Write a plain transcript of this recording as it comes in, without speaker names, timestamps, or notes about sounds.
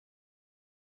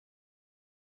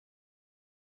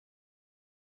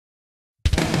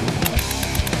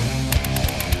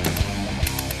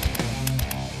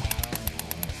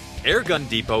Airgun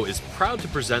Depot is proud to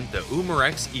present the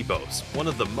Umarex EBOS, one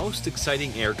of the most exciting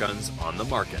airguns on the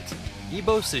market.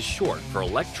 EBOS is short for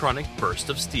Electronic Burst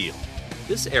of Steel.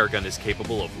 This airgun is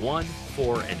capable of 1,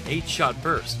 4, and 8-shot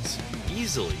bursts,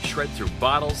 easily shred through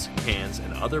bottles, cans,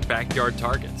 and other backyard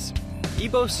targets.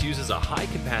 EBOS uses a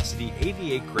high-capacity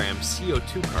 88-gram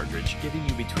CO2 cartridge, giving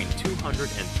you between 200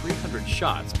 and 300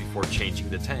 shots before changing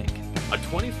the tank. A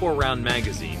 24-round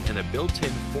magazine and a built-in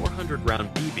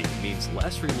 400-round BB means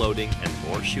less reloading and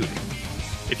more shooting.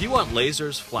 If you want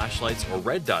lasers, flashlights, or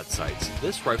red dot sights,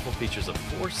 this rifle features a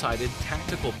 4-sided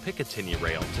tactical Picatinny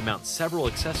rail to mount several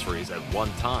accessories at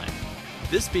one time.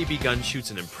 This BB gun shoots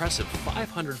an impressive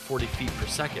 540 feet per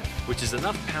second, which is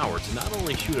enough power to not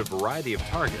only shoot a variety of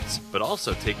targets, but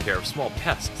also take care of small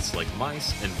pests like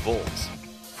mice and voles.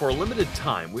 For a limited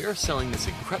time, we are selling this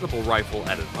incredible rifle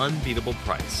at an unbeatable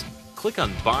price. Click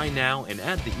on Buy Now and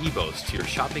add the EBOS to your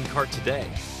shopping cart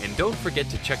today. And don't forget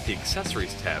to check the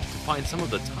Accessories tab to find some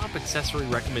of the top accessory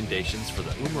recommendations for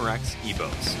the Umarex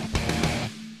EBOS.